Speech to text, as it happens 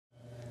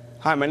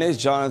Hi, my name is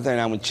Jonathan.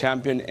 I'm with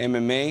Champion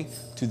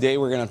MMA. Today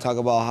we're going to talk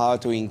about how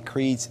to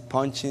increase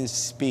punching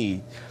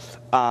speed.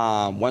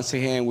 Once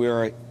again,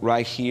 we're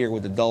right here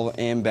with the double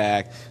M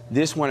bag.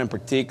 This one in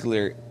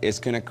particular is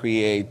going to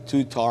create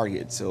two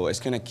targets. So it's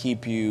going to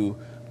keep you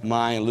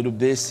mind a little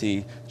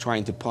busy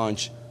trying to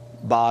punch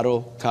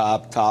bottle,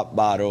 top,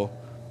 bottle,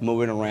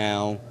 moving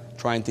around,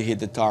 trying to hit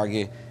the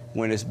target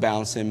when it's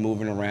bouncing,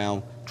 moving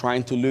around,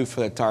 trying to look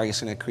for the target.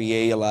 It's going to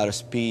create a lot of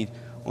speed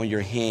on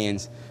your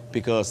hands,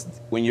 because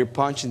when you're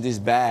punching this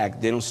bag,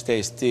 they don't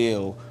stay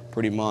still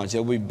pretty much.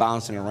 They'll be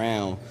bouncing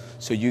around.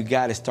 So you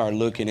got to start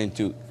looking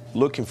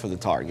for the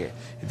target.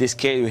 In this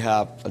case, we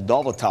have a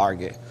double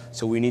target.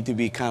 So we need to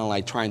be kind of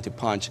like trying to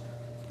punch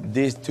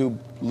these two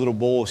little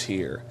balls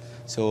here.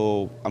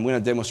 So I'm going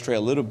to demonstrate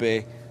a little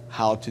bit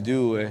how to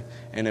do it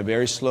in a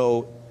very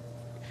slow.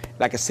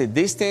 Like I said,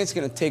 this thing is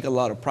going to take a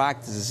lot of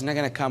practice. It's not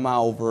going to come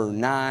out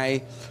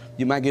overnight.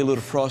 You might get a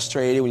little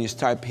frustrated when you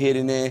start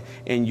hitting it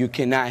and you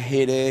cannot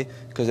hit it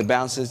because it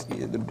bounces,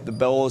 the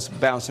ball is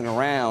bouncing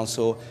around.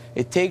 So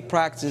it takes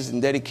practice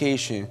and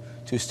dedication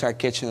to start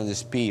catching on the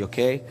speed,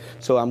 okay?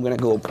 So I'm gonna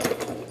go,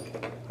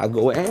 I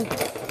go in,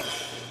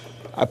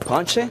 I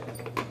punch it,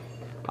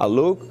 I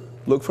look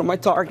for my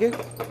target,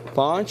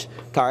 punch,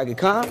 target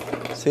come,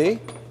 see?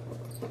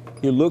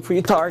 You look for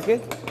your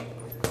target.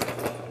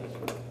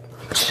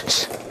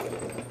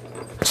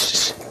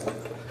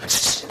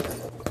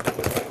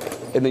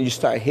 And then you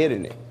start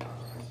hitting it.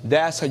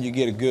 That's how you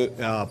get a good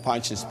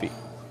punching speed.